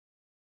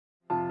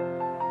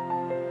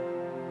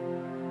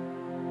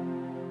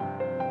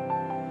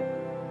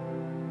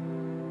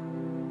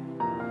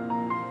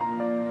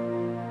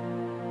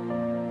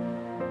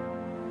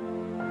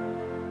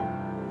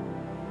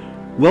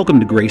Welcome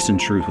to Grace and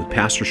Truth with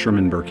Pastor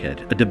Sherman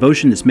Burkhead, a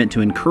devotion that's meant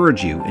to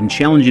encourage you and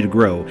challenge you to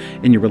grow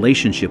in your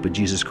relationship with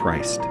Jesus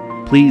Christ.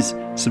 Please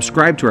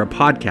subscribe to our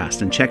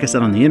podcast and check us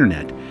out on the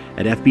internet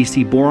at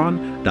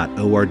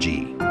fbcboron.org.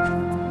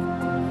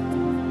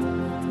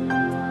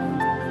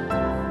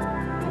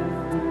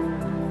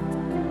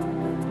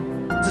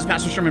 This is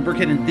Pastor Sherman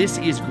Burkhead, and this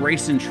is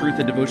Grace and Truth,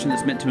 a devotion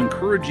that's meant to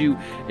encourage you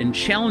and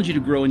challenge you to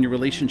grow in your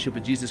relationship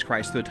with Jesus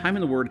Christ through a time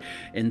in the Word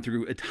and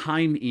through a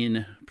time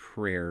in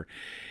prayer.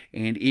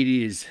 And it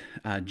is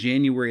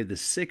January the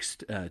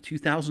 6th,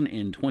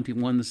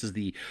 2021. This is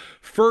the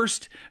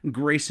first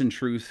Grace and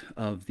Truth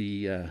of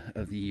the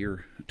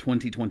year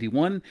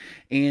 2021.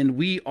 And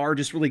we are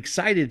just really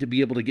excited to be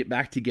able to get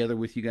back together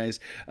with you guys.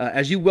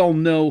 As you well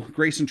know,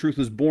 Grace and Truth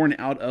was born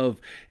out of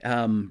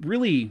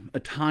really a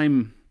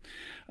time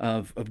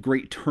of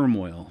great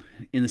turmoil,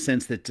 in the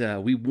sense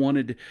that we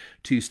wanted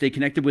to stay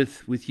connected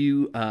with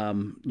you,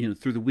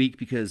 through the week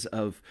because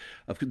of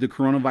the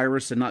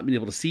coronavirus and not being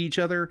able to see each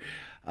other,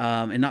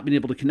 and not being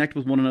able to connect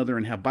with one another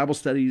and have Bible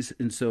studies.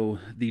 And so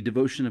the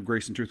devotion of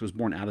Grace and Truth was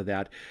born out of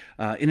that,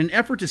 in an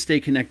effort to stay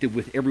connected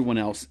with everyone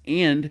else.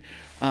 And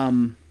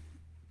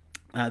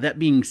that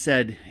being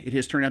said, it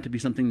has turned out to be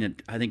something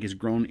that I think has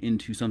grown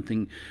into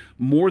something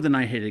more than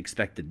I had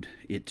expected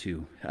it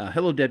to.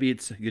 Hello, Debbie.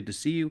 It's good to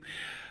see you.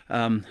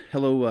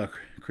 Hello,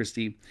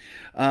 Christy.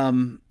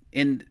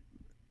 And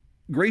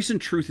Grace and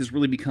Truth has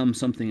really become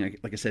something,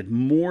 like I said,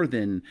 more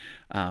than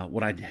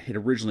what I had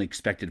originally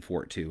expected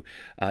for it to.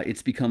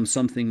 It's become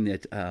something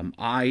that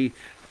I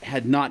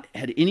had not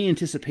had any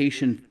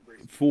anticipation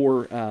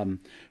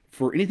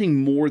for anything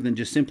more than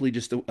just simply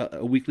just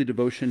a weekly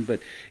devotion, but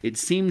it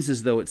seems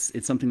as though it's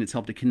something that's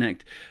helped to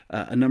connect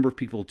a number of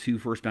people to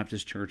First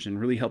Baptist Church and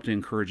really helped to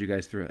encourage you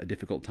guys through a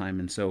difficult time.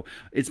 And so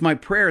it's my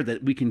prayer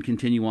that we can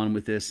continue on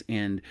with this.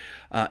 And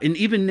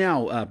even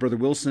now, Brother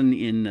Wilson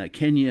in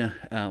Kenya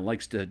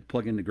likes to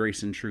plug into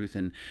Grace and Truth,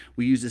 and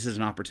we use this as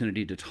an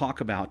opportunity to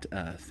talk about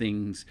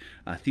things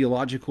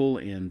theological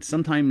and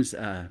sometimes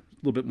a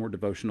little bit more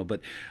devotional.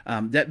 But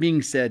that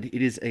being said,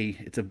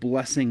 it's a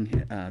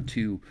blessing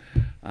to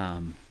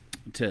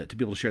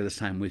be able to share this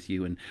time with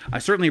you. And I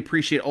certainly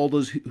appreciate all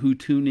those who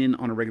tune in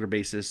on a regular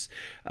basis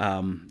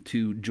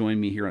to join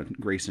me here on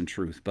Grace and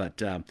Truth.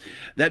 But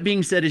that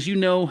being said, as you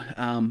know,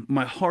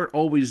 my heart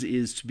always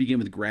is to begin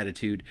with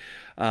gratitude.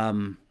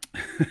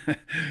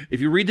 If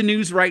you read the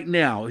news right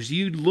now, as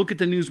you look at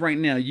the news right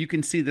now, you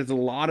can see there's a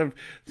lot of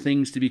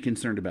things to be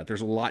concerned about. There's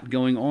a lot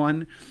going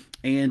on.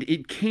 And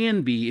it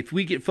can be, if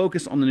we get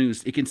focused on the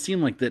news, it can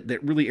seem like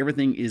that really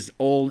everything is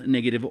all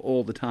negative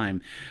all the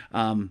time.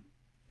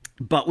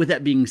 But with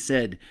that being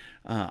said,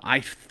 I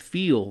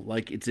feel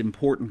like it's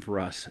important for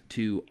us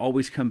to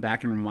always come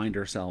back and remind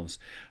ourselves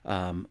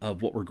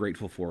of what we're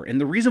grateful for. And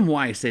the reason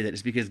why I say that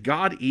is because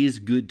God is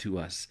good to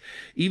us.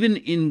 Even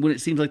when it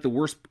seems like the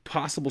worst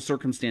possible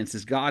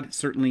circumstances, God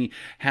certainly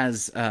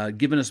has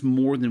given us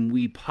more than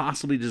we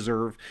possibly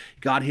deserve.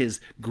 God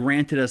has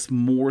granted us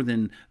more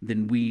than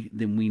we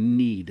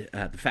need.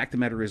 The fact of the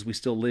matter is we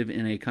still live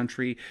in a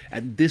country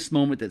at this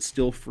moment that's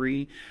still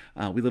free.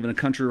 We live in a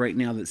country right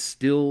now that's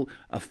still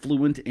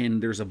affluent,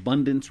 and there's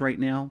abundance right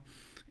now.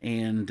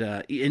 And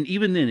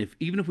even then,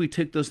 even if we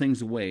took those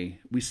things away,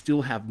 we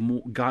still have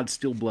more. God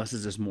still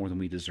blesses us more than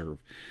we deserve.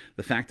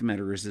 The fact of the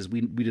matter is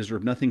we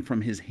deserve nothing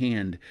from His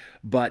hand,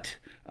 but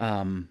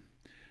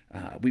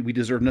we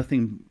deserve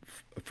nothing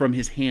from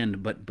His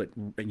hand, but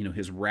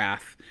His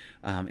wrath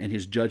and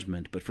His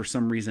judgment. But for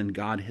some reason,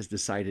 God has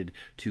decided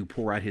to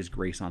pour out His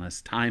grace on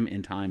us time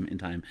and time and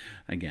time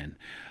again.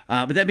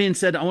 But that being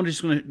said, I want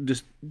to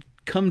just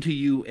come to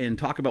you and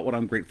talk about what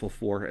I'm grateful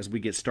for as we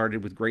get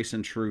started with Grace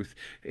and Truth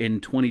in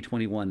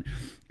 2021.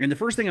 And the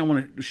first thing I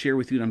want to share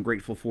with you that I'm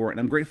grateful for, and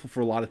I'm grateful for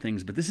a lot of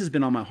things, but this has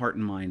been on my heart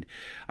and mind.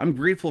 I'm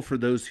grateful for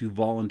those who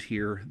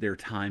volunteer their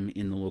time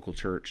in the local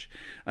church,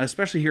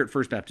 especially here at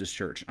First Baptist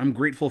Church. I'm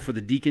grateful for the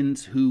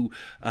deacons who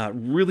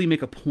really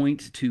make a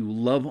point to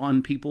love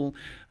on people.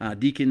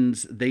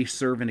 Deacons, they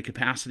serve in a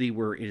capacity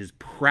where it is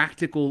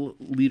practical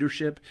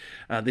leadership.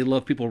 They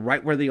love people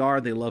right where they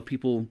are. They love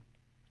people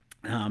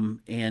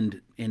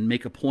and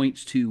make a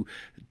point to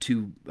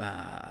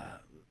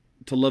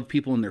love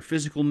people in their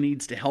physical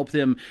needs, to help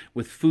them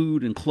with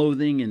food and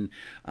clothing, and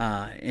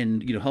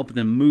help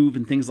them move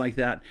and things like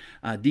that.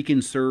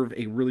 Deacons serve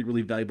a really,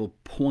 really valuable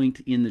point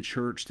in the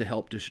church to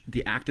help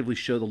to actively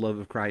show the love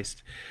of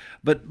Christ.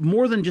 But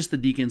more than just the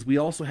deacons, we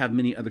also have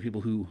many other people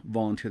who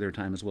volunteer their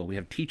time as well. We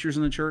have teachers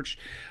in the church.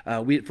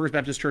 We at First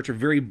Baptist Church are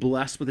very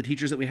blessed with the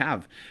teachers that we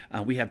have.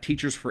 We have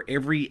teachers for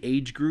every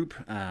age group,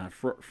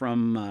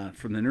 from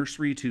the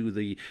nursery to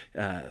the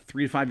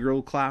 3 to 5 year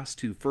old class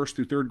to first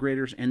through third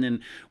graders, and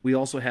then we we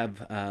also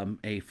have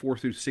a 4th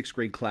through 6th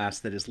grade class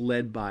that is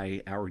led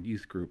by our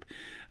youth group.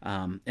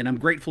 And I'm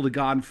grateful to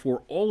God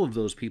for all of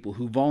those people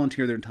who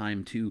volunteer their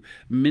time to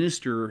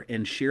minister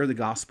and share the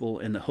gospel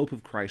and the hope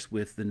of Christ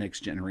with the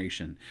next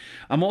generation.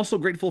 I'm also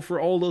grateful for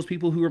all those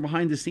people who are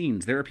behind the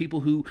scenes. There are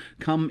people who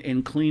come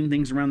and clean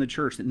things around the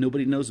church that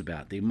nobody knows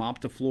about. They mop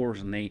the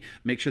floors and they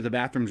make sure the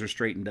bathrooms are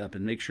straightened up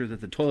and make sure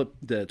that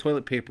the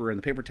toilet paper and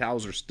the paper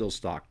towels are still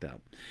stocked up.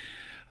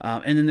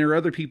 And then there are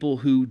other people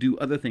who do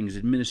other things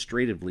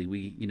administratively.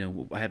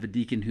 I have a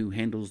deacon who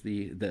handles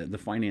the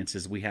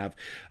finances. We have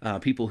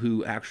people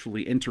who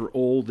actually enter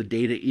all the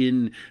data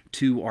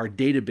into our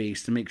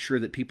database to make sure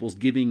that people's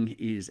giving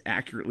is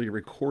accurately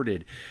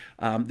recorded.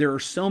 There are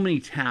so many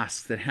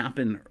tasks that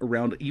happen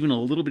around even a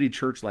little bitty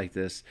church like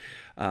this.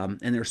 And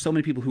there are so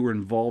many people who are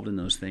involved in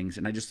those things.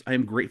 And I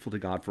am grateful to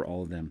God for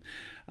all of them.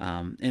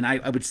 And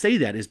I would say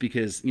that is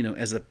because,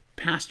 as a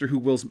pastor who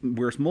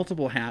wears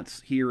multiple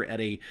hats here at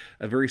a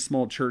very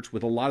small church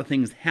with a lot of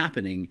things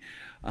happening,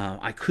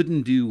 I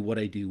couldn't do what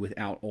I do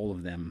without all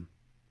of them,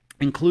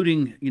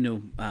 including,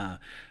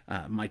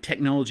 my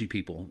technology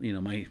people.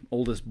 My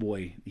oldest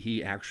boy,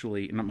 he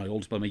actually, not my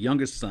oldest, but my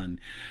youngest son,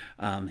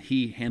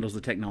 he handles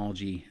the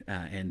technology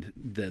and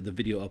the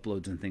video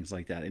uploads and things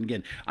like that. And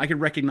again, I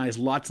could recognize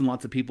lots and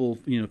lots of people,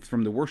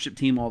 from the worship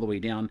team all the way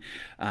down.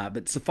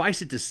 But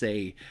suffice it to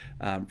say,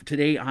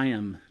 today I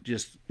am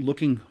just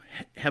looking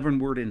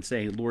heavenward and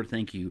saying, Lord,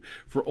 thank you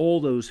for all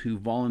those who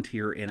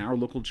volunteer in our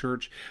local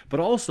church,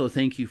 but also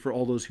thank you for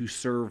all those who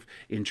serve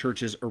in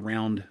churches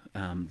around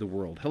the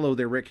world. Hello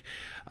there, Rick.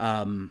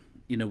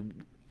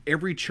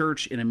 Every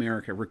church in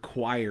America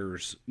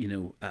requires,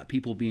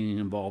 people being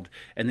involved,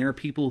 and there are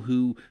people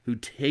who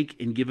take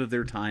and give of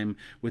their time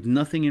with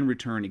nothing in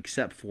return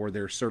except for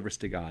their service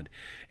to God,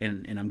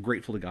 and I'm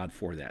grateful to God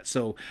for that.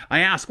 So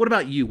I ask, what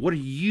about you? What are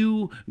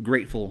you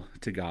grateful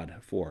to God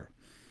for?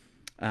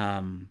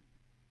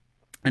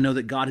 I know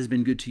that God has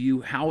been good to you.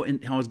 How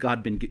has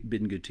God been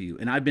good to you?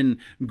 And I've been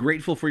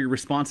grateful for your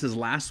responses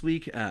last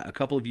week. A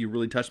couple of you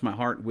really touched my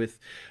heart with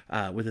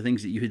the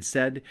things that you had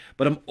said.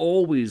 But I'm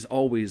always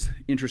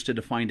interested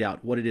to find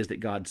out what it is that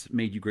God's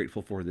made you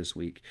grateful for this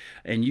week.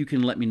 And you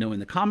can let me know in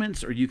the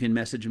comments, or you can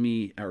message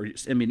me or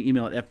send me an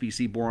email at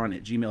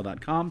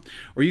fbcboron@gmail.com,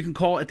 or you can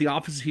call at the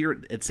office here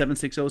at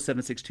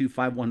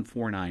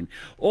 760-762-5149.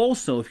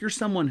 Also, if you're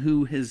someone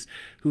who has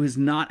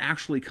not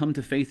actually come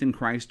to faith in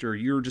Christ, or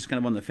you're just kind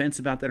of on the fence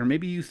about that, or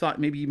maybe you thought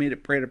maybe you made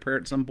it prayer to prayer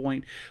at some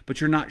point, but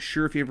you're not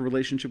sure if you have a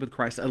relationship with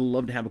Christ, I'd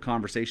love to have a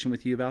conversation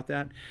with you about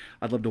that.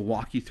 I'd love to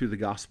walk you through the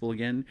gospel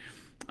again.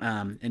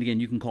 And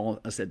again, you can call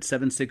us at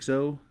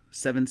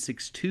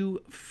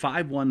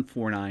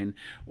 760-762-5149,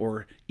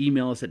 or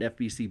email us at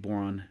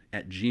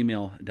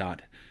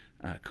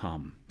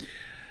fbcboron@gmail.com.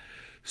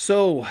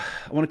 So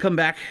I want to come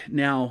back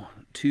now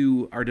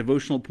to our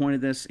devotional point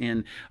of this,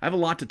 and I have a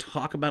lot to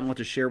talk about and a lot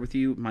to share with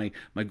you. My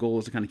goal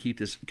is to kind of keep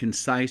this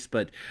concise,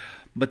 but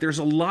there's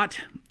a lot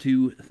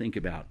to think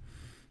about.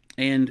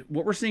 And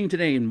what we're seeing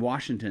today in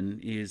Washington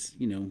is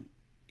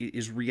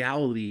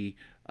reality,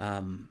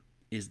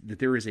 is that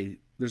there's a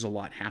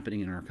lot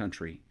happening in our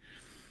country.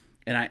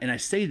 And I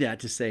say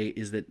that to say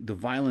is that the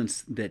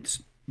violence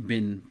that's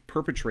been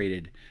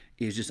perpetrated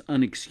is just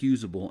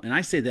unexcusable. And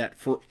I say that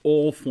for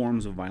all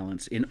forms of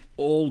violence in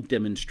all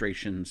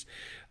demonstrations.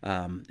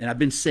 And I've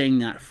been saying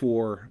that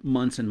for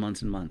months and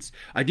months and months.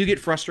 I do get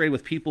frustrated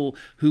with people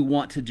who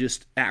want to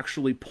just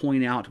actually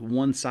point out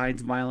one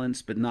side's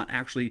violence, but not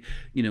actually,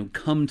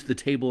 come to the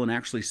table and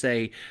actually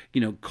say,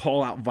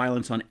 call out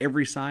violence on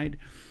every side.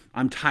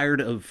 I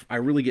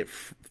really get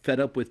fed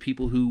up with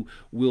people who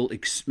will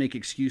make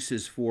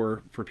excuses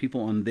for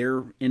people on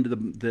their end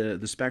of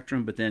the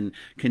spectrum, but then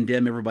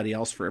condemn everybody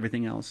else for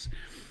everything else.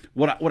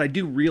 What I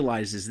do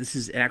realize is this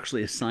is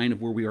actually a sign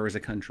of where we are as a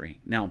country.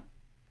 Now,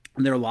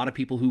 there are a lot of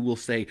people who will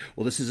say,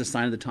 well, this is a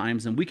sign of the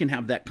times, and we can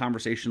have that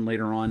conversation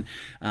later on.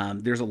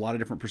 There's a lot of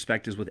different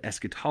perspectives with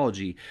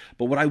eschatology.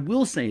 But what I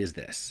will say is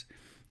this,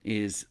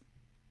 is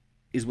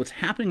what's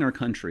happening in our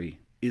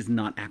country is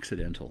not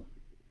accidental.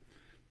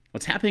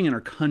 What's happening in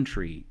our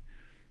country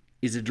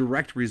is a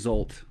direct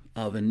result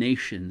of a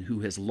nation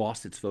who has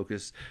lost its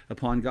focus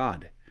upon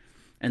God.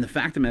 And the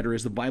fact of the matter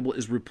is the Bible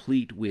is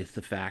replete with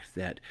the fact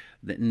that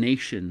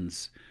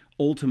nations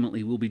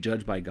ultimately will be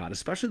judged by God,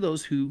 especially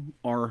those who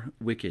are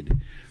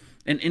wicked.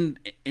 And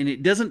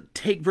it doesn't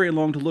take very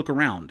long to look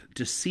around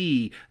to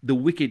see the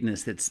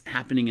wickedness that's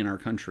happening in our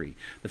country.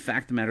 The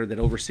fact of the matter that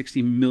over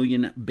 60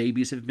 million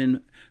babies have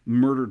been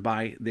murdered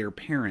by their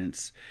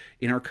parents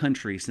in our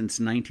country since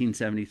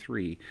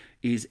 1973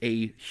 is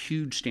a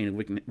huge stain of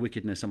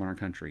wickedness in our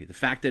country. The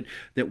fact that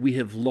we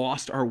have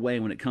lost our way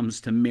when it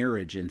comes to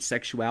marriage and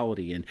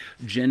sexuality and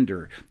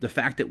gender. The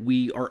fact that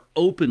we are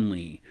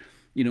openly,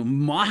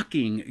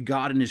 mocking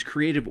God and His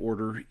creative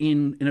order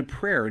in a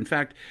prayer. In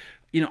fact,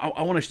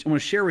 I want to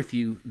share with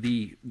you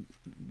the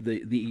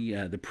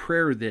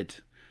prayer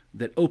that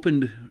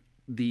opened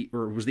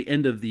was the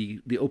end of the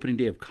opening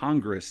day of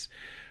Congress,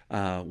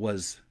 that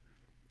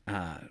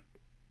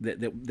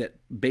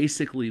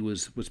basically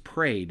was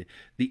prayed.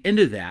 The end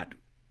of that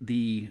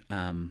the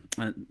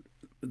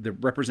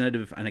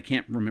representative, and I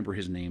can't remember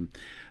his name,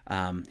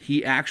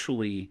 he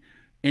actually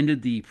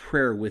ended the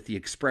prayer with the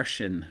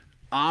expression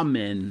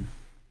 "Amen"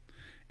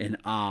 and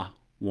 "Ah,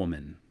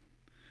 woman,"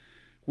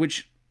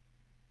 which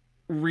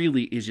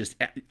really is just.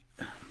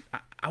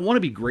 I want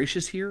to be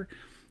gracious here,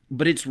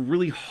 but it's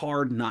really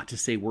hard not to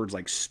say words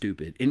like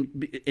stupid.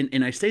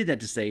 And I say that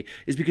to say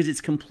is because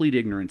it's complete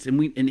ignorance,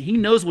 and he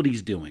knows what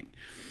he's doing.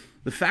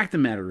 The fact of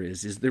the matter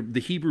is the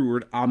Hebrew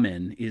word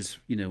amen is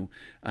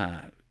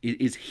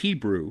is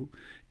Hebrew,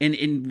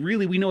 and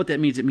really we know what that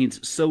means. It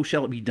means so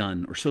shall it be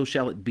done, or so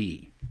shall it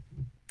be.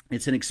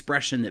 It's an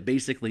expression that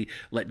basically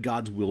let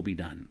God's will be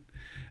done.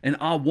 And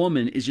ah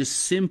woman is just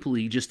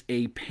simply just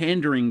a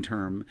pandering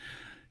term,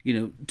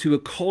 to a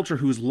culture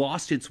who's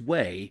lost its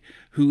way,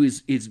 who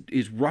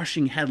is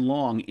rushing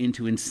headlong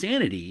into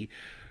insanity,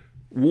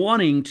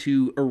 wanting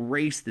to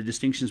erase the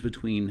distinctions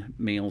between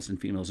males and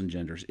females and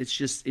genders. It's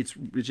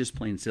just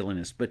plain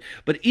silliness. But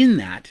in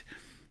that,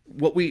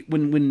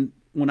 when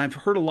I've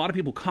heard a lot of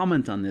people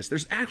comment on this,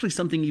 there's actually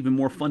something even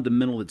more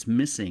fundamental that's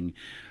missing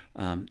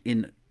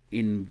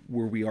in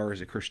where we are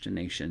as a Christian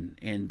nation,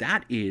 and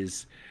that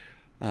is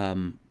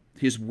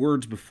his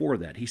words before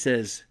that. He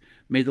says,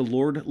 "May the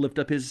Lord lift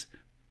up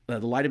the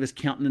light of his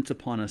countenance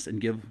upon us and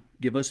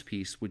give us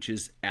peace," which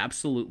is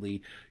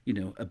absolutely,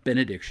 a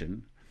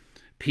benediction.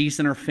 Peace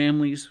in our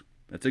families,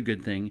 that's a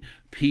good thing.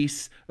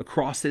 Peace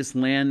across this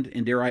land,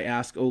 and dare I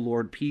ask, O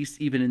Lord, peace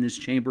even in this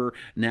chamber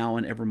now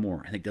and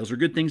evermore. I think those are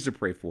good things to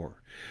pray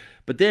for.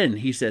 But then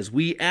he says,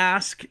 we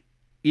ask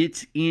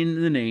it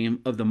in the name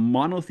of the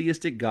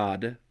monotheistic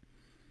God,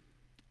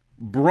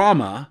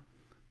 Brahma,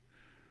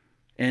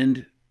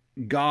 and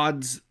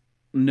gods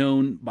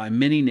known by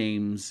many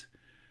names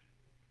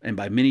and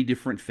by many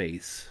different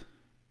faiths,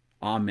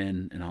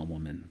 Amen and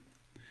Awomen.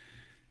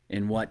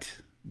 And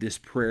what this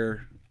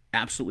prayer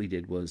absolutely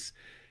did was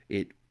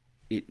it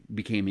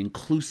became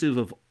inclusive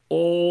of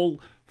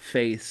all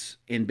faiths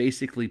and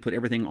basically put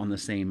everything on the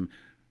same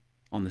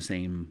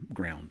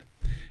ground.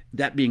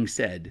 That being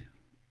said,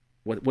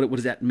 what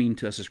does that mean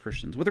to us as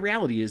Christians? Well, the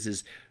reality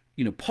is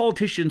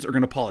politicians are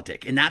going to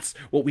politic, and that's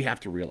what we have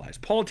to realize.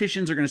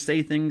 Politicians are going to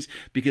say things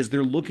because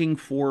they're looking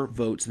for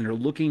votes, and they're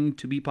looking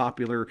to be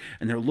popular,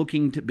 and they're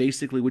looking to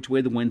basically which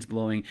way the wind's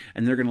blowing,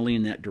 and they're going to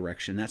lean that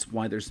direction. That's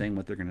why they're saying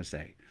what they're going to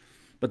say.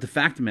 But the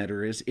fact of the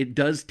matter is, it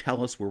does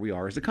tell us where we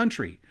are as a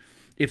country.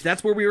 If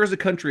that's where we are as a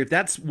country, if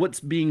that's what's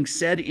being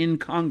said in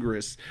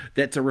Congress,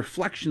 that's a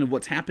reflection of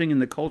what's happening in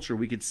the culture,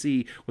 we could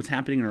see what's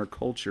happening in our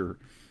culture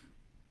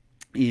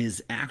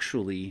is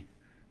actually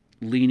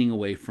leaning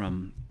away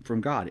from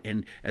God.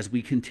 And as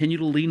we continue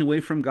to lean away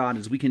from God,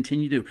 as we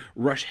continue to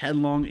rush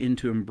headlong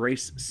into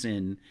embrace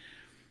sin,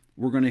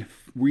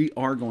 we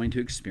are going to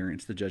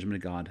experience the judgment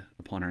of God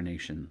upon our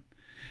nation.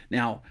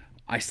 Now,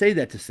 I say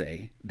that to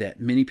say that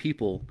many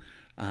people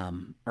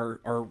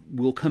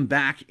will come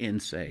back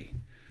and say,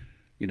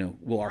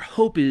 well, our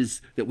hope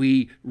is that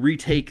we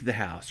retake the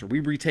House, or we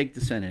retake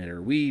the Senate,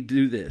 or we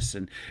do this,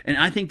 and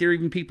I think there are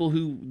even people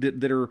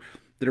that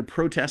are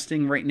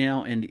protesting right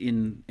now and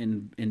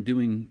in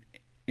doing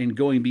and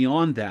going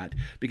beyond that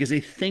because they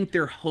think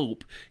their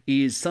hope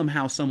is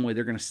somehow, some way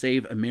they're going to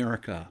save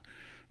America,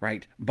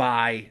 right,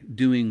 by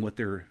doing what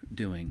they're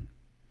doing.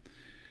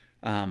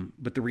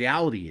 But the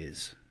reality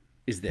is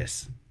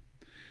this: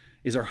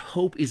 our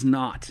hope is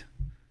not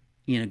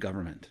in a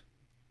government.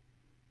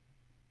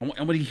 I want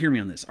you to hear me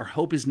on this. Our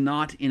hope is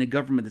not in a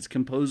government that's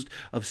composed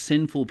of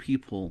sinful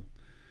people,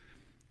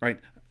 right?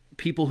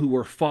 People who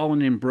are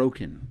fallen and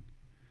broken.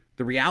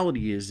 The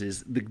reality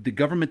is the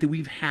government that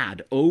we've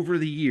had over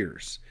the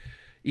years,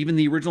 even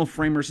the original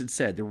framers had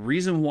said, the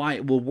reason why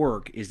it will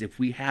work is if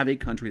we have a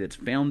country that's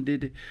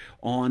founded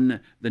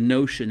on the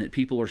notion that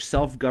people are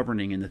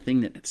self-governing, and the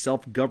thing that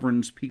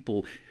self-governs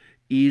people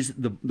is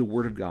the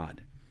Word of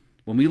God.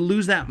 When we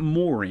lose that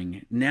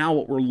mooring, now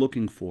what we're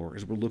looking for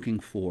is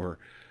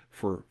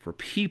for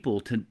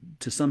people to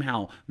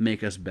somehow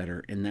make us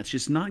better, and that's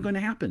just not going to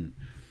happen.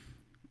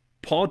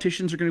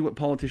 Politicians are going to do what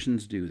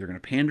politicians do. They're going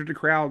to pander to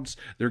crowds.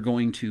 They're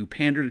going to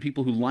pander to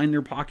people who line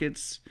their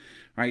pockets,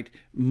 right?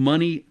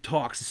 Money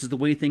talks. This is the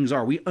way things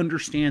are. We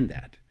understand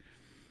that.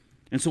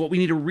 And so what we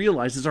need to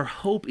realize is our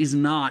hope is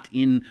not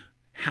in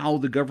how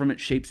the government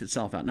shapes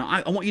itself out. Now,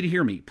 I want you to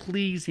hear me.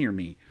 Please hear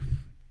me.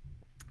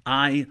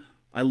 I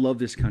love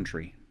this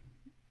country.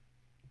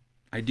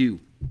 I do.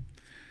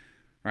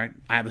 Right?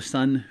 I have a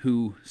son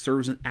who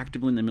serves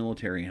actively in the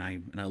military, and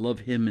I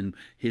love him and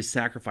his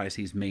sacrifice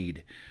he's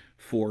made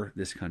for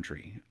this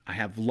country. I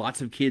have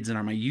lots of kids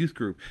in my youth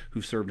group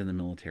who served in the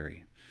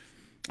military.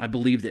 I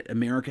believe that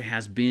America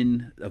has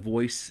been a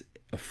voice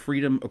of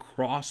freedom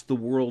across the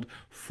world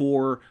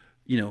for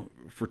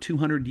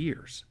 200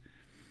 years.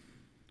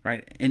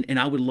 Right? And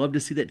I would love to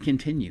see that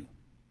continue.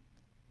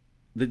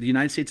 The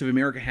United States of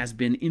America has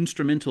been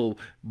instrumental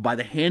by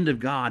the hand of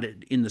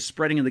God in the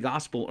spreading of the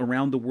gospel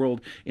around the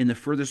world in the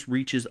furthest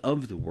reaches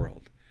of the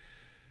world.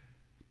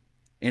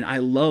 And I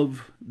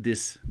love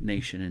this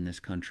nation and this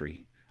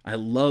country. I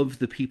love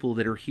the people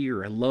that are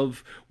here. I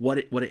love what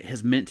it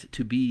has meant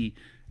to be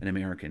in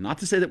America. Not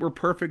to say that we're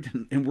perfect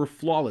and we're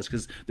flawless,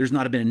 because there's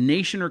not been a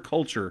nation or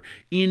culture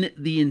in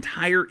the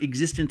entire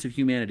existence of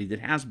humanity that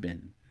has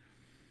been.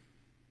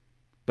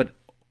 But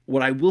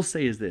what I will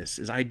say is this,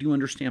 is I do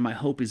understand my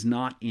hope is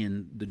not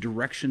in the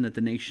direction that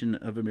the nation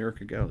of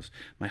America goes.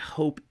 My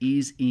hope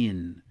is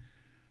in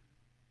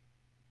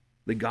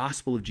the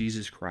gospel of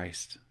Jesus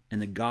Christ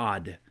and the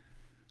God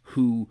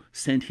who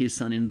sent his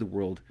son into the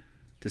world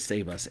to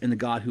save us, and the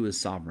God who is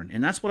sovereign.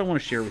 And that's what I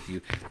want to share with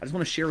you. I just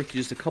want to share with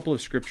you just a couple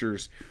of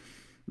scriptures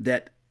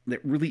that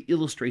really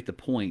illustrate the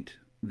point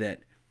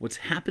that what's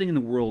happening in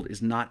the world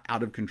is not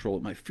out of control.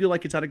 It might feel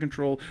like it's out of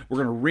control.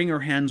 We're going to wring our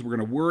hands. We're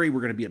going to worry. We're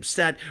going to be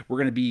upset. We're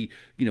going to be,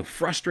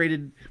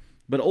 frustrated.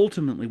 But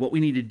ultimately, what we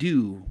need to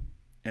do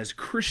as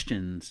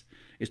Christians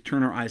is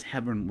turn our eyes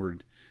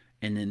heavenward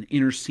and then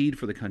intercede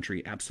for the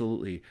country,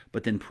 absolutely,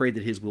 but then pray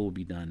that his will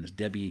be done.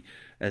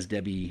 As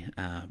Debbie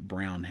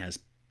Brown has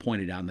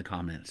pointed out in the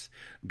comments,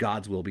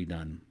 God's will be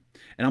done.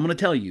 And I'm going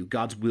to tell you,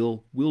 God's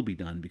will be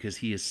done because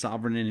he is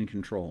sovereign and in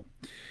control.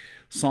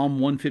 Psalm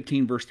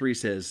 115 verse 3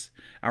 says,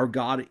 our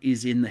God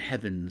is in the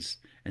heavens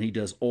and he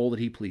does all that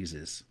he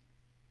pleases.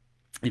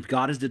 If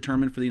God is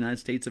determined for the United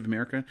States of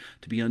America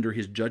to be under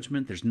his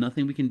judgment, there's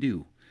nothing we can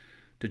do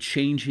to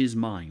change his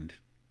mind.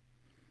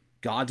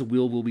 God's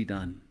will be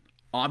done.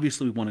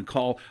 Obviously, we want to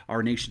call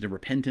our nation to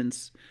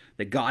repentance,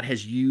 that God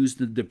has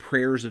used the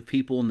prayers of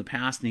people in the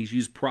past, and he's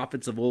used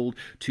prophets of old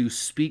to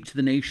speak to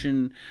the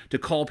nation, to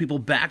call people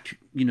back,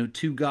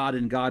 to God,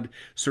 and God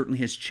certainly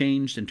has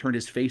changed and turned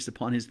his face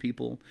upon his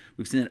people.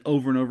 We've seen it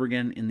over and over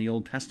again in the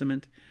Old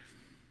Testament.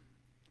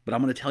 But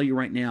I'm going to tell you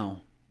right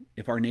now,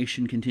 if our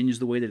nation continues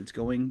the way that it's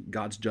going,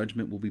 God's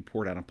judgment will be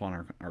poured out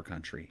upon our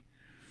country.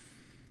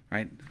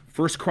 Right?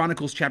 1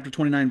 Chronicles chapter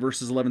 29,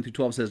 verses 11 through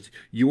 12 says,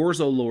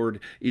 yours, O Lord,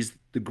 is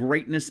the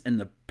greatness and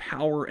the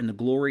power and the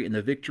glory and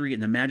the victory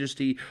and the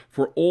majesty,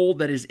 for all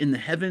that is in the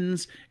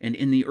heavens and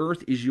in the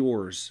earth is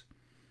yours.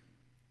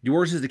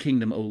 Yours is the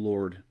kingdom, O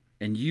Lord,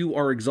 and you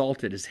are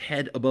exalted as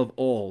head above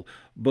all.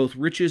 Both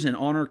riches and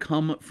honor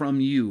come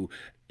from you,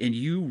 and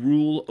you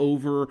rule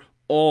over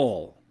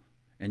all.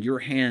 And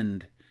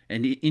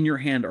in your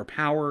hand are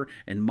power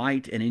and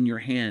might, and in your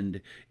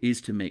hand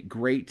is to make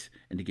great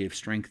and to give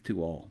strength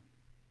to all.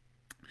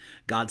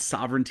 God's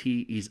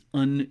sovereignty is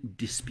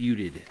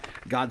undisputed.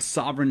 God's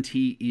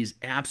sovereignty is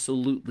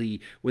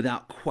absolutely,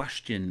 without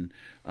question,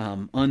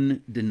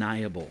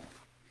 undeniable.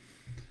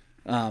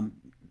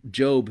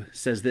 Job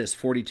says this,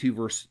 42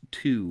 verse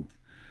 2,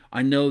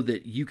 I know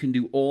that you can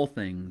do all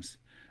things,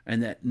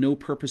 and that no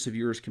purpose of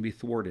yours can be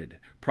thwarted.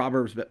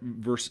 Proverbs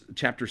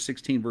chapter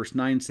 16, verse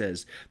 9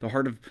 says, the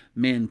heart of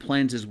man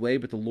plans his way,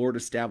 but the Lord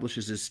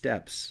establishes his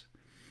steps.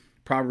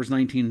 Proverbs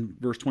 19,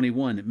 verse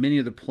 21, many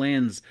are the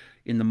plans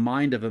in the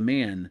mind of a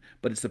man,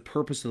 but it's the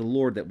purpose of the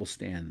Lord that will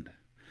stand.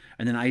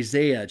 And then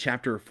Isaiah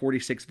chapter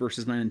 46,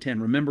 verses 9 and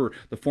 10, remember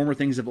the former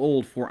things of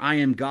old, for I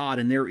am God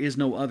and there is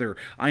no other.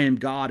 I am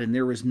God and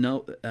there is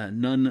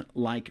none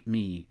like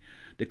me,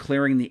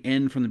 declaring the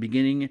end from the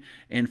beginning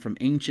and from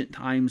ancient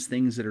times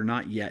things that are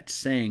not yet,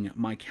 saying,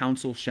 my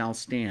counsel shall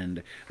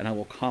stand, and I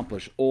will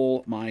accomplish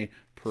all my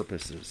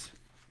purposes.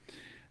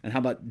 And how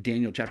about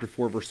Daniel chapter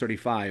 4, verse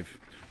 35?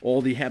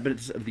 All the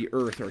inhabitants of the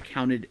earth are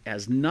counted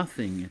as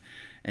nothing,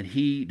 and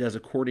he does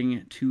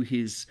according to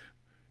his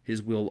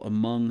will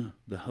among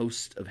the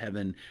hosts of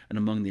heaven and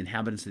among the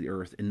inhabitants of the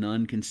earth, and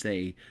none can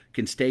stay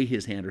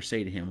his hand or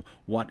say to him,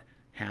 what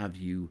have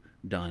you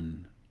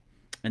done?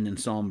 And then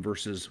Psalm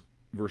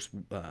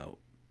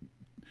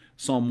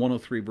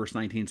 103, verse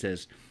 19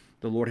 says,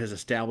 the Lord has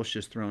established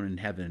his throne in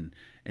heaven,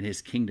 and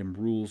his kingdom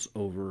rules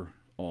over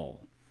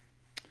all.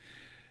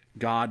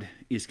 God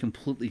is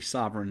completely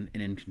sovereign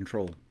and in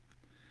control.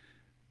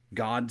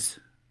 God's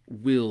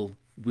will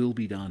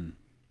be done.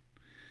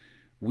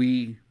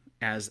 We,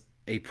 as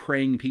a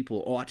praying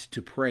people, ought to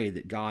pray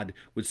that God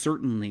would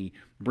certainly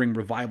bring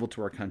revival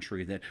to our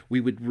country, that we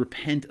would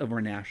repent of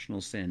our national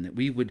sin, that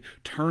we would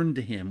turn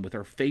to him with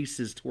our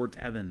faces towards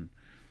heaven.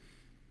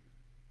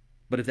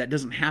 But if that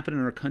doesn't happen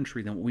in our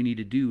country, then what we need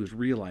to do is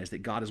realize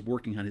that God is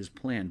working on his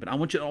plan. But I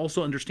want you to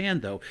also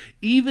understand, though,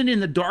 even in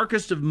the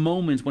darkest of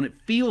moments, when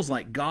it feels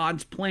like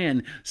God's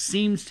plan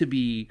seems to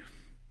be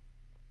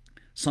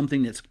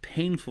something that's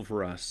painful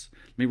for us,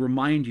 let me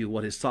remind you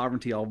what his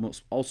sovereignty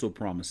almost also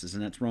promises,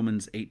 and that's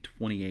Romans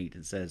 8:28.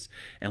 It says,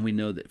 and we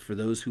know that for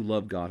those who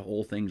love God,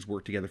 all things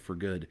work together for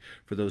good,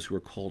 for those who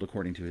are called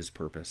according to his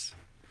purpose.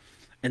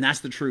 And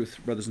that's the truth,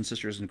 brothers and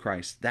sisters in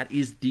Christ. That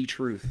is the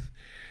truth.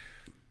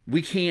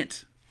 We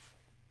can't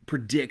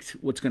predict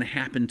what's going to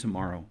happen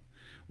tomorrow.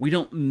 We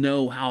don't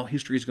know how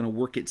history is going to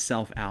work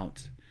itself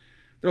out.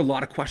 There are a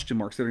lot of question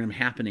marks that are going to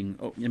be happening.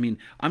 I mean,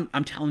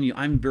 I'm telling you,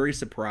 I'm very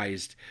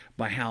surprised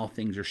by how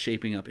things are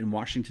shaping up in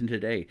Washington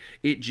today.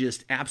 It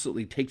just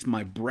absolutely takes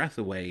my breath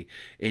away.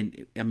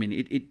 And I mean,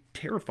 it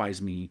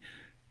terrifies me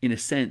in a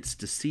sense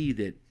to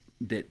see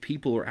that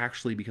people are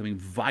actually becoming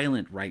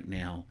violent right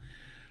now.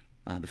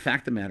 The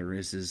fact of the matter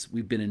is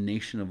we've been a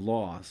nation of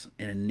laws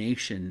and a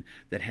nation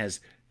that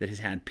has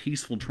had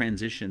peaceful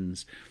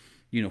transitions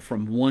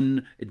from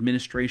one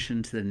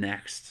administration to the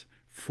next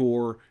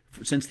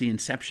since the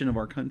inception of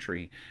our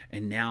country,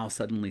 and now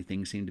suddenly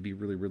things seem to be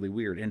really, really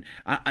weird. And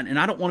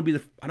I don't want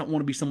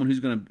to be someone who's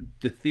going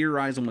to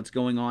theorize on what's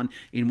going on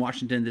in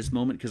Washington at this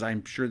moment, because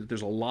I'm sure that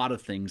there's a lot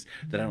of things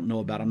that I don't know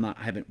about.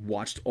 I haven't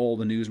watched all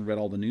the news and read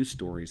all the news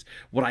stories.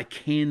 What I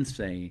can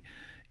say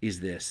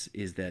is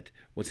that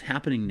what's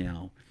happening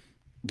now,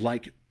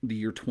 like the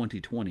year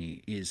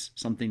 2020, is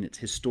something that's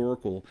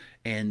historical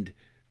and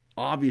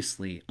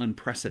obviously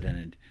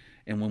unprecedented.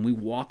 And when we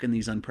walk in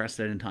these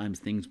unprecedented times,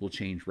 things will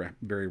change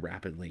very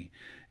rapidly.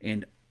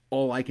 And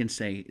all I can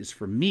say is,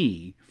 for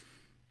me,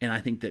 and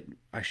I think that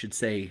I should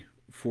say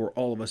for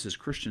all of us as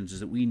Christians, is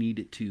that we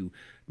need to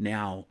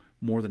now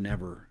more than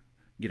ever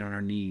get on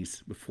our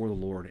knees before the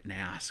Lord and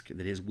ask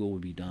that His will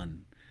would be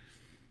done.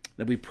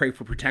 That we pray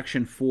for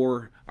protection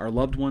for our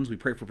loved ones. We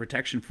pray for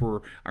protection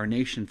for our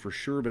nation, for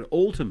sure. But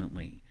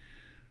ultimately,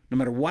 no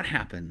matter what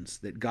happens,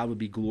 that God would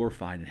be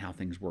glorified in how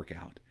things work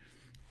out.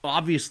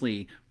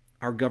 Obviously,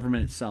 our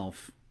government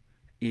itself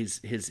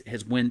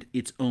has went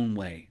its own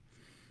way.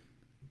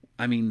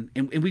 I mean,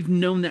 and we've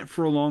known that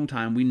for a long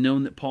time. We've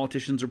known that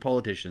politicians are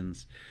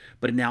politicians,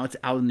 but now it's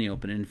out in the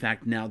open. And in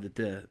fact, now that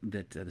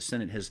the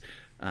Senate has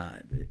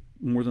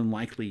more than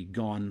likely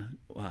gone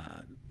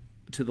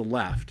to the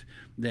left,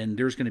 then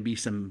there's going to be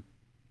some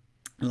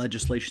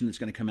legislation that's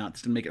going to come out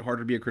that's going to make it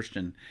harder to be a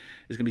Christian.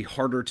 It's going to be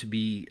harder to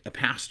be a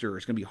pastor.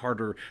 It's going to be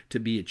harder to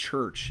be a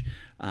church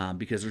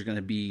because there's going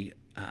to be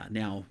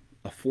now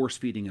a force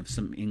feeding of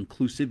some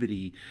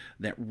inclusivity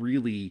that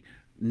really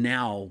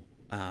now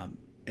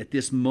at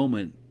this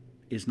moment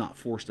is not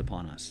forced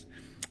upon us.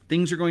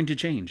 Things are going to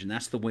change, and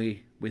that's the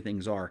way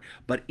things are.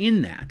 But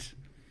in that,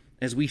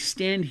 as we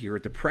stand here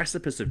at the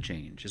precipice of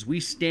change, as we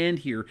stand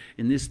here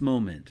in this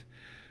moment,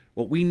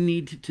 what we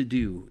need to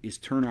do is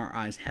turn our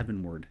eyes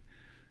heavenward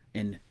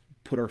and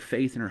put our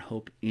faith and our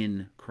hope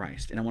in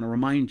Christ. And I want to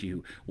remind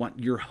you what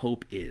your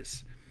hope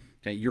is.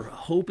 Okay? Your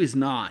hope is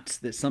not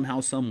that somehow,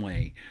 some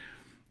way,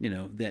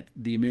 that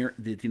the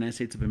United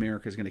States of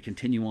America is going to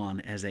continue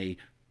on as a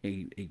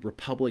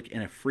republic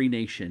and a free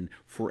nation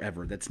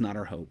forever. That's not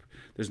our hope.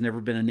 There's never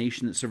been a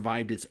nation that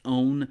survived its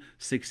own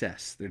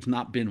success. There's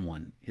not been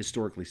one,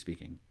 historically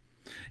speaking.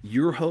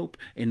 Your hope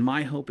and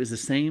my hope is the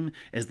same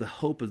as the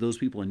hope of those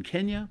people in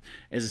Kenya,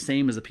 as the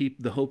same as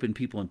the hope in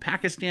people in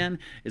Pakistan,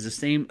 is the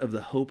same of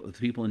the hope of the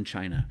people in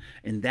China.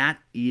 And that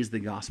is the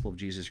gospel of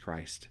Jesus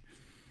Christ.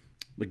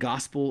 The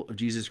gospel of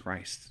Jesus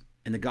Christ.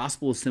 And the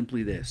gospel is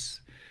simply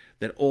this: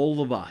 that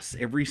all of us,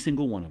 every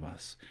single one of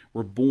us,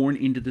 were born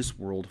into this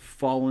world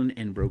fallen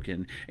and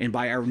broken. And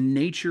by our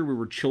nature, we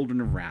were children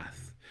of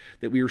wrath,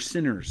 that we are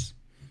sinners.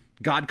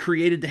 God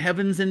created the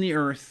heavens and the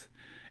earth,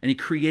 and He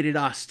created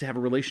us to have a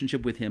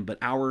relationship with Him, but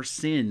our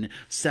sin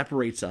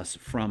separates us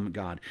from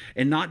God.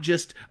 And not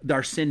just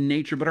our sin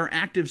nature, but our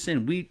active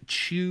sin. We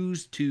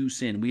choose to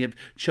sin. We have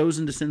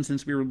chosen to sin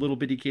since we were little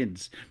bitty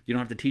kids. You don't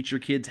have to teach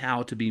your kids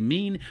how to be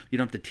mean. You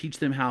don't have to teach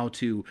them how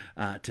to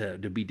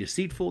be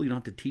deceitful. You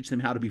don't have to teach them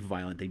how to be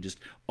violent. They just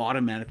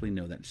automatically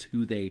know that's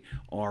who they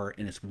are,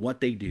 and it's what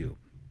they do.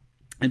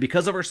 And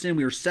because of our sin,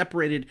 we are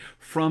separated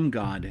from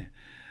God,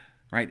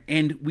 right?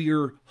 And we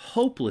are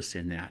hopeless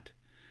in that.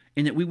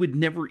 And that we would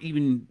never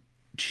even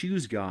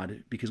choose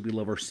God because we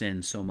love our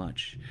sin so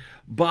much.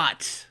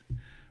 But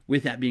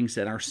with that being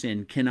said, our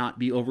sin cannot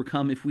be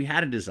overcome if we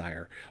had a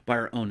desire by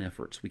our own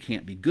efforts. We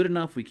can't be good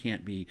enough. We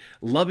can't be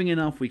loving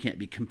enough. We can't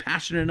be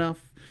compassionate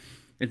enough.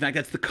 In fact,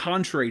 that's the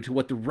contrary to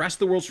what the rest of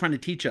the world's trying to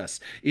teach us,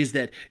 is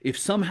that if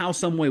somehow,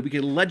 some way we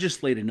can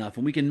legislate enough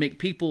and we can make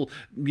people,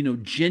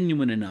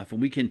 genuine enough,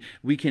 and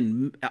we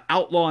can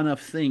outlaw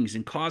enough things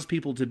and cause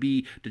people to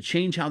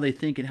change how they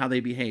think and how they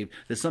behave,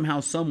 that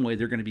somehow, some way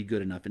they're going to be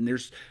good enough. And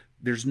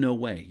there's no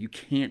way. You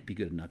can't be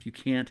good enough. You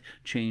can't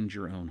change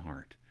your own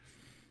heart,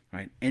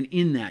 right? And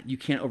in that, you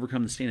can't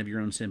overcome the stain of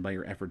your own sin by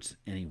your efforts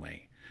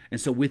anyway.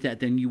 And so with that,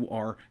 then you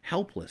are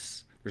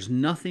helpless. There's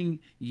nothing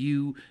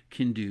you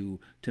can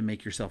do to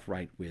make yourself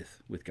right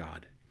with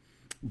God.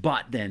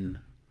 But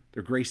then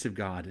the grace of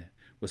God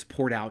was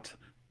poured out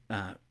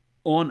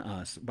on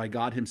us by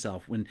God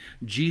Himself when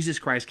Jesus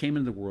Christ came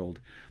into the world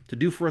to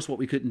do for us what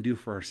we couldn't do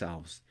for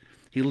ourselves.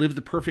 He lived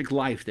the perfect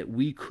life that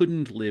we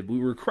couldn't live. We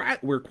were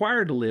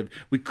required to live.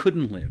 We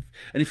couldn't live.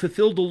 And He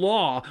fulfilled the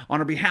law on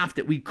our behalf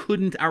that we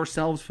couldn't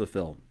ourselves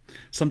fulfill.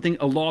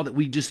 A law that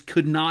we just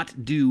could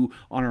not do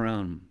on our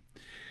own.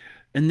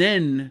 And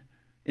then,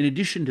 in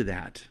addition to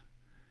that,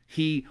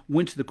 He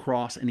went to the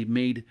cross and He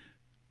made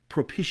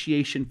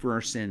propitiation for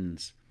our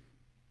sins.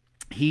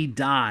 He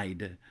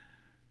died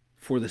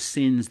for the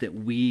sins that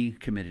we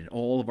committed.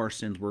 All of our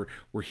sins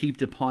were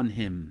heaped upon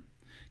Him.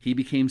 He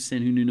became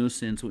sin who knew no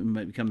sin, so we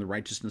might become the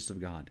righteousness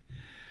of God.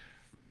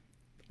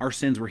 Our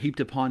sins were heaped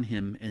upon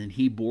Him, and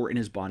He bore in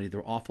His body the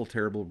awful,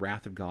 terrible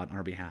wrath of God on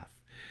our behalf.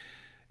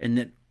 And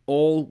that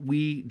all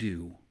we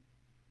do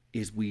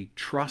is we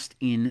trust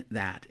in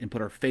that and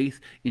put our faith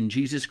in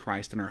Jesus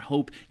Christ and our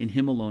hope in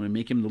Him alone and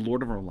make Him the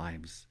Lord of our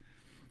lives,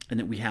 and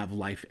that we have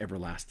life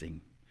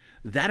everlasting.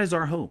 That is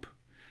our hope.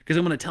 Because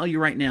I'm going to tell you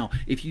right now,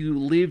 if you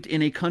lived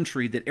in a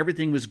country that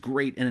everything was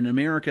great, and in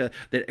America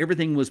that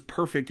everything was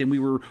perfect and we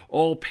were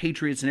all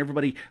patriots and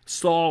everybody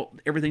saw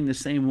everything the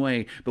same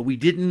way, but we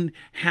didn't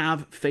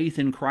have faith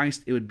in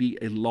Christ, it would be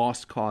a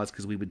lost cause,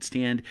 because we would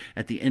stand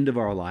at the end of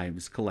our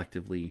lives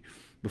collectively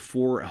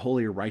before a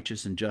holy,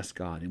 righteous, and just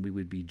God, and we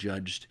would be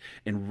judged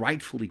and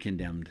rightfully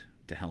condemned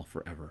to hell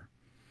forever.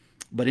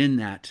 But in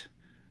that,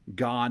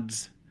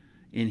 God's,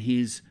 in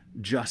his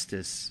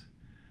justice,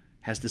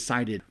 has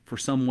decided for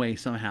some way,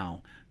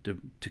 somehow,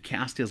 to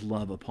cast his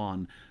love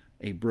upon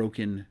a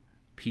broken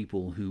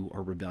people who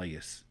are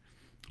rebellious.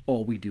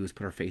 All we do is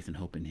put our faith and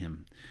hope in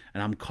him.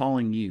 And I'm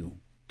calling you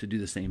to do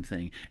the same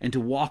thing and to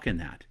walk in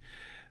that.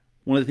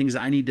 One of the things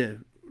I need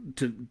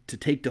to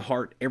take to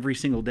heart every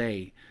single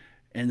day,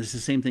 and this is the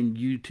same thing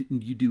you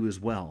do as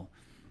well,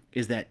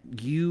 is that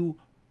you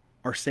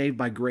are saved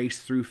by grace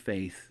through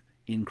faith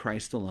in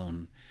Christ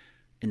alone,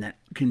 and that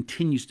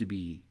continues to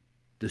be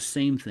the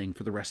same thing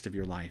for the rest of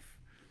your life.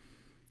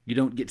 You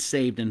don't get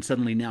saved and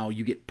suddenly now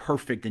you get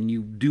perfect and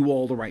you do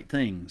all the right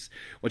things.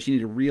 What you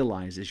need to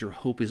realize is your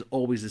hope is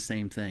always the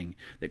same thing,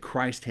 that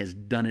Christ has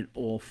done it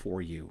all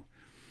for you.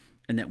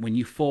 And that when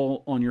you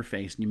fall on your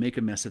face and you make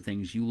a mess of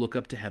things, you look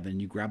up to heaven,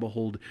 you grab a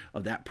hold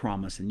of that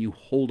promise, and you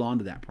hold on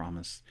to that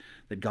promise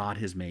that God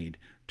has made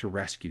to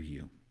rescue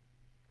you.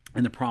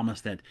 And the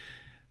promise that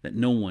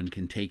no one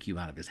can take you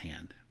out of his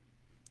hand.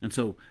 And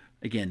so,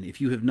 again, if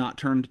you have not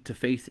turned to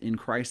faith in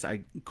Christ,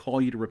 I call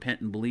you to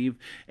repent and believe.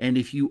 And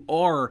if you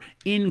are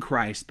in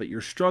Christ, but you're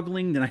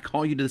struggling, then I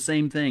call you to the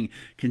same thing.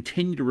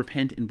 Continue to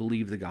repent and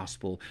believe the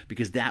gospel,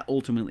 because that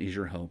ultimately is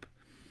your hope.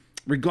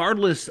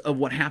 Regardless of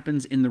what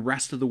happens in the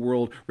rest of the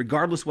world,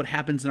 regardless what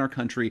happens in our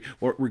country,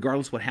 or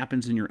regardless what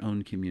happens in your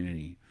own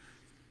community,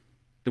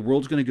 the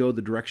world's going to go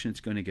the direction it's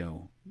going to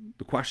go.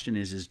 The question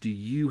is do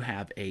you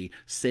have a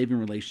saving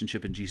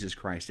relationship in Jesus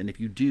Christ? And if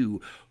you do,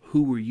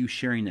 who are you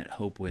sharing that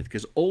hope with?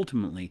 Because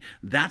ultimately,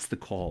 that's the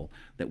call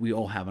that we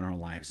all have in our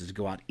lives, is to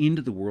go out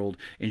into the world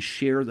and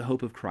share the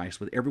hope of Christ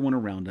with everyone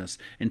around us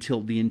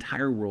until the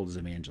entire world is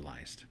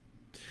evangelized.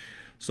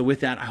 So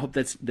with that, I hope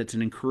that's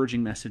an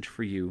encouraging message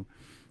for you.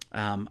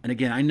 And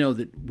again, I know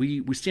that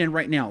we stand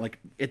right now, like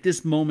at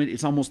this moment,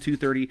 it's almost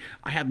 2:30.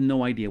 I have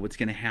no idea what's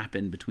going to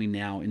happen between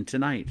now and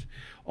tonight.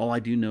 All I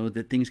do know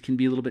that things can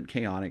be a little bit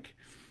chaotic.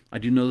 I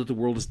do know that the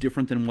world is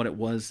different than what it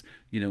was,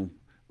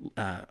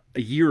 a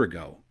year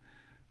ago.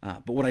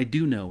 But what I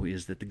do know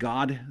is that the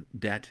God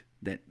that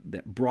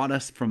brought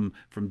us from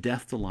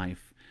death to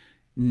life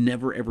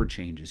never ever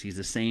changes. He's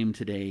the same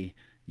today,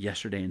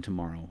 yesterday, and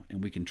tomorrow,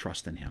 and we can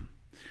trust in him.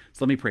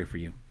 So let me pray for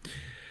you.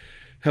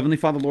 Heavenly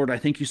Father, Lord, I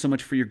thank you so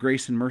much for your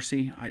grace and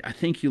mercy. I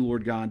thank you,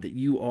 Lord God, that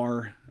you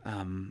are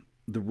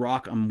the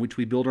rock on which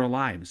we build our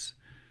lives.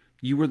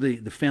 You are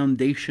the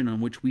foundation on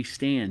which we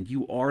stand.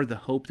 You are the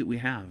hope that we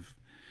have.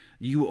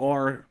 You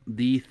are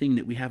the thing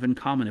that we have in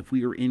common. If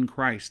we are in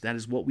Christ, that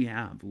is what we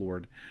have,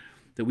 Lord.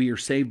 That we are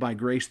saved by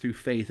grace through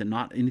faith, and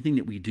not anything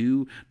that we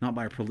do, not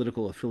by our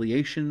political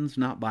affiliations,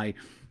 not by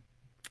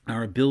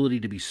our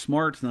ability to be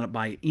smart, not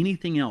by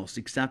anything else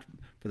except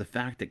for the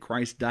fact that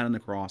Christ died on the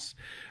cross,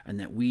 and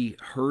that we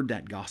heard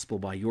that gospel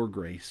by your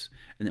grace,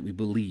 and that we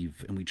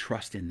believe and we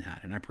trust in that.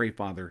 And I pray,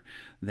 Father,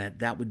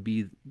 that would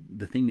be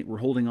the thing that we're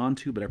holding on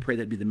to, but I pray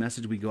that be the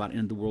message we go out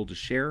into the world to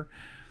share.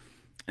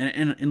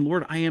 And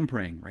Lord, I am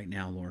praying right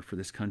now, Lord, for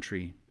this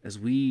country as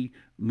we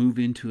move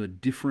into a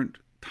different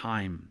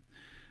time,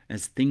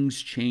 as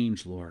things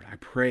change, Lord. I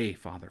pray,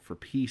 Father, for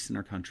peace in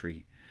our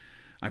country.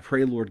 I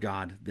pray, Lord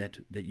God, that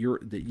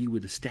you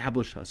would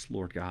establish us,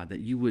 Lord God,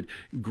 that you would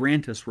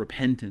grant us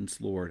repentance,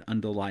 Lord,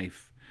 unto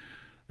life.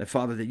 That,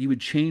 Father, that you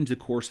would change the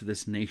course of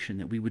this nation,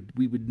 that we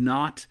would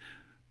not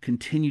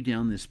continue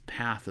down this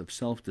path of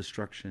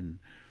self-destruction.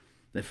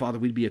 That, Father,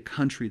 we'd be a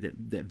country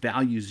that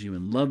values you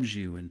and loves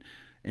you,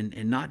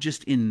 and not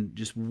just in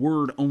just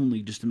word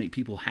only, just to make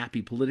people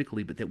happy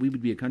politically, but that we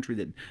would be a country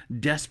that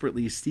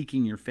desperately is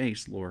seeking your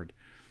face, Lord.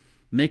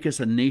 Make us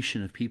a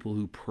nation of people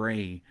who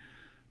pray.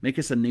 Make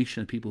us a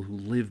nation of people who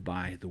live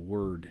by the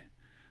word.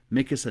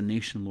 Make us a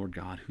nation, Lord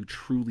God, who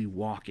truly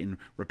walk in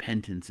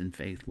repentance and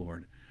faith,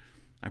 Lord.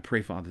 I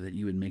pray, Father, that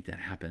you would make that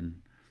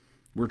happen.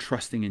 We're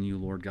trusting in you,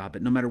 Lord God,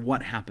 but no matter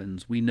what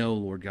happens, we know,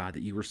 Lord God,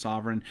 that you are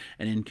sovereign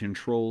and in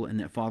control, and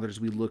that, Father, as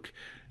we look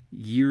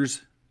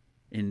years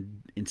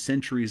and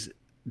centuries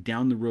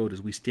down the road,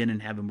 as we stand in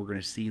heaven, we're going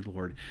to see,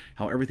 Lord,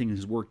 how everything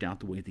has worked out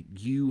the way that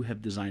you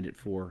have designed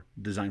for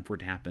it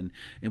to happen.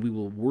 And we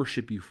will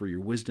worship you for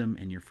your wisdom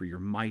and for your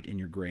might and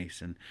your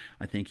grace. And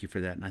I thank you for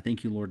that. And I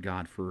thank you, Lord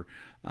God, for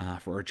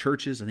our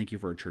churches. I thank you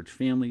for our church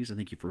families. I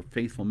thank you for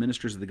faithful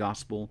ministers of the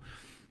gospel.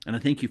 And I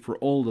thank you for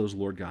all those,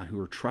 Lord God, who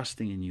are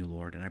trusting in you,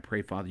 Lord. And I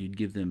pray, Father, you'd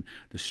give them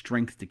the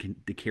strength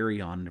to carry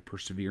on and to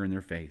persevere in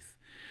their faith.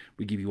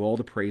 We give you all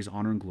the praise,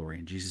 honor, and glory.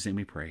 In Jesus' name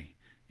we pray.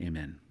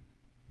 Amen.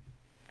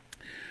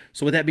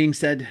 So with that being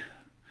said,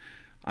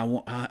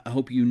 I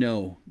hope you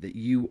know that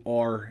you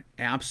are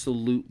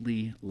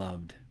absolutely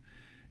loved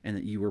and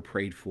that you were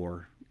prayed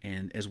for.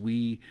 And as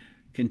we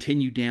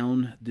continue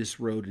down this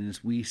road, and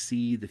as we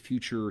see the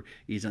future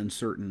is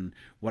uncertain,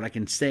 what I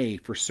can say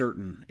for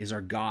certain is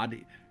our God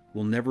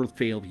will never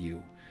fail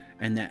you,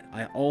 and that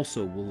I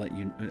also will let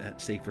you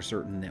say for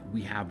certain that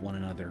we have one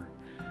another.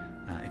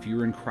 If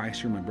you're in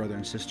Christ, you're my brother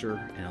and sister,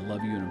 and I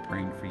love you and I'm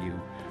praying for you.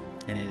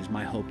 And it is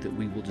my hope that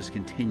we will just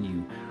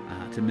continue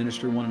to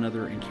minister one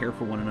another and care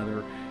for one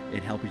another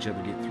and help each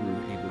other get through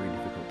a very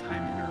difficult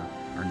time in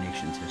our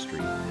nation's history.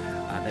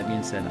 That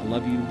being said, I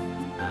love you.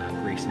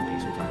 Grace and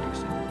peace. We'll talk to you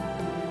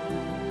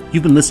soon.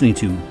 You've been listening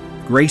to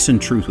Grace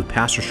and Truth with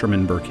Pastor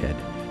Sherman Burkhead,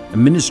 a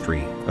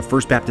ministry of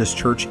First Baptist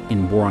Church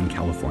in Boron,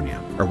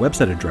 California. Our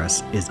website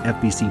address is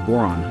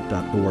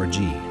fbcboron.org.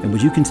 And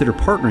would you consider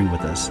partnering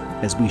with us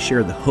as we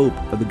share the hope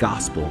of the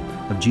gospel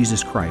of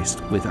Jesus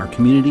Christ with our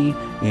community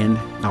and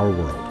our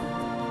world?